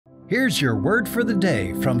Here's your word for the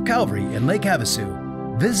day from Calvary in Lake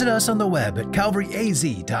Havasu. Visit us on the web at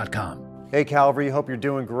calvaryaz.com. Hey Calvary, hope you're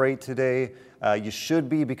doing great today. You should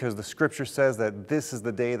be, because the scripture says that this is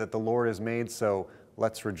the day that the Lord has made, so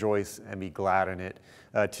let's rejoice and be glad in it.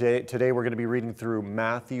 Today we're going to be reading through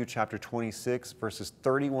Matthew chapter 26, verses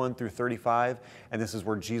 31 through 35, and this is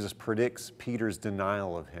where Jesus predicts Peter's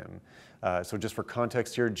denial of him. So just for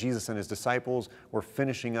context here, Jesus and his disciples were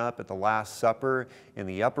finishing up at the Last Supper in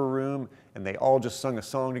the upper room, and they all just sung a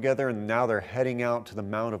song together, and now they're heading out to the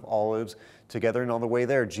Mount of Olives together, and on the way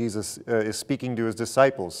there, Jesus is speaking to his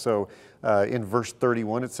disciples. So in verse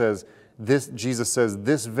 31, it says, Jesus says,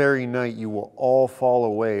 "This very night you will all fall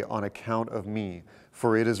away on account of me.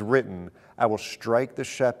 For it is written, I will strike the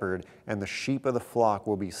shepherd, and the sheep of the flock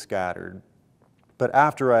will be scattered. But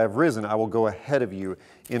after I have risen, I will go ahead of you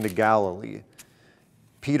into Galilee."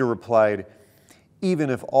 Peter replied,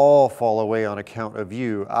 "Even if all fall away on account of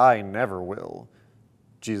you, I never will."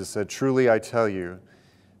 Jesus said, "Truly I tell you,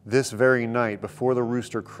 this very night before the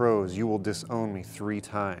rooster crows, you will disown me 3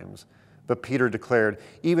 times. But Peter declared,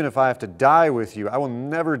 "Even if I have to die with you, I will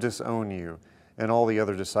never disown you." And all the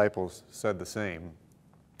other disciples said the same.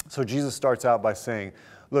 So Jesus starts out by saying,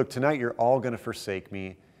 look, tonight you're all going to forsake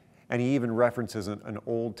me. And he even references an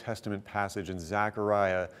Old Testament passage in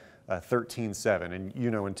Zechariah 13:7. And you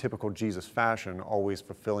know, in typical Jesus fashion, always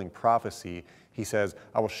fulfilling prophecy, he says,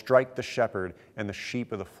 "I will strike the shepherd, and the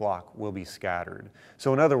sheep of the flock will be scattered."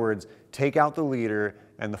 So in other words, take out the leader,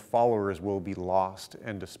 and the followers will be lost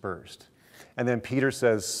and dispersed. And then Peter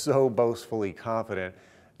says, so boastfully confident,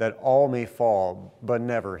 that all may fall, but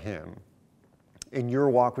never him. In your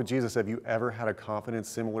walk with Jesus, have you ever had a confidence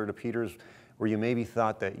similar to Peter's, where you maybe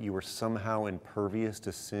thought that you were somehow impervious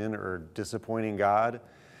to sin or disappointing God?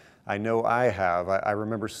 I know I have. I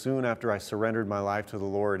remember soon after I surrendered my life to the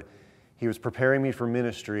Lord, he was preparing me for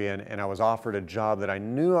ministry, and I was offered a job that I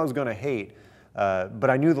knew I was going to hate, but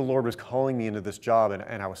I knew the Lord was calling me into this job,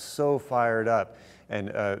 and I was so fired up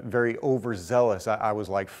and very overzealous. I was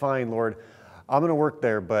like, fine, Lord, I'm going to work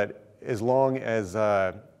there, but as long as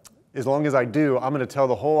I do, I'm going to tell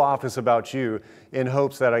the whole office about you in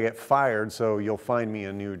hopes that I get fired so you'll find me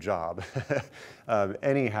a new job.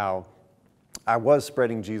 Anyhow, I was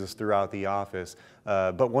spreading Jesus throughout the office,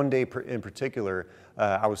 but one day in particular,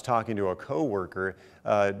 I was talking to a coworker,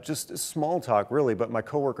 just small talk really, but my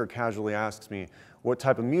coworker casually asks me what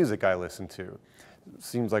type of music I listen to.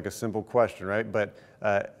 Seems like a simple question, right? But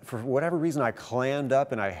for whatever reason, I clammed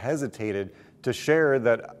up and I hesitated to share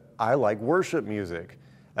that I like worship music.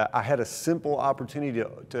 I had a simple opportunity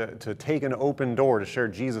to take an open door to share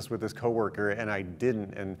Jesus with this coworker, and I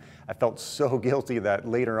didn't. And I felt so guilty that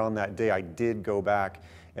later on that day, I did go back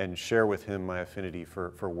and share with him my affinity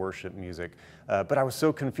for worship music. But I was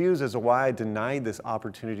so confused as to why I denied this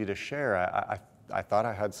opportunity to share. I thought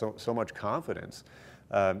I had so much confidence.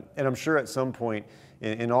 And I'm sure at some point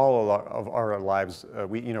in all of our lives,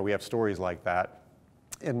 we have stories like that.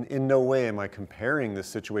 And in no way am I comparing this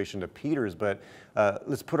situation to Peter's, but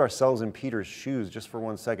let's put ourselves in Peter's shoes just for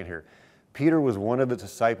 1 second here. Peter was one of the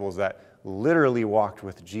disciples that literally walked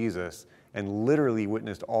with Jesus and literally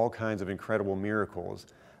witnessed all kinds of incredible miracles.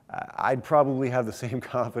 I'd probably have the same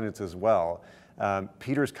confidence as well.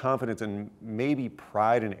 Peter's confidence and maybe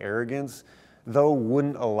pride and arrogance, though,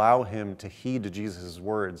 wouldn't allow him to heed to Jesus'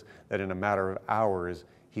 words that in a matter of hours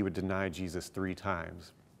he would deny Jesus 3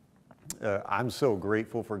 times. I'm so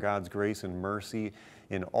grateful for God's grace and mercy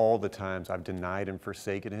in all the times I've denied and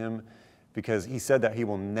forsaken him, because he said that he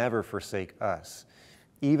will never forsake us.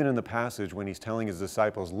 Even in the passage when he's telling his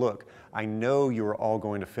disciples, look, I know you are all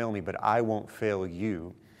going to fail me, but I won't fail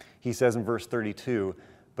you. He says in verse 32,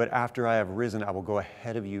 but after I have risen, I will go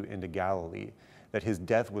ahead of you into Galilee. That his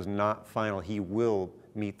death was not final. He will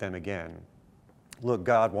meet them again. Look,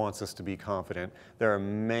 God wants us to be confident. There are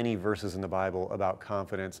many verses in the Bible about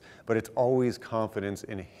confidence, but it's always confidence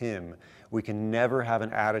in him. We can never have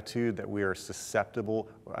an attitude that we are susceptible.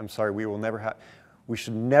 We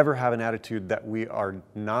should never have an attitude that we are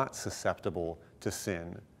not susceptible to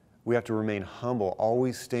sin. We have to remain humble,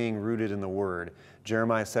 always staying rooted in the Word.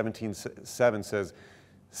 Jeremiah 17:7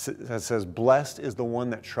 says, "Blessed is the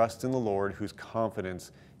one that trusts in the Lord, whose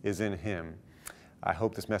confidence is in him." I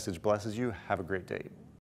hope this message blesses you. Have a great day.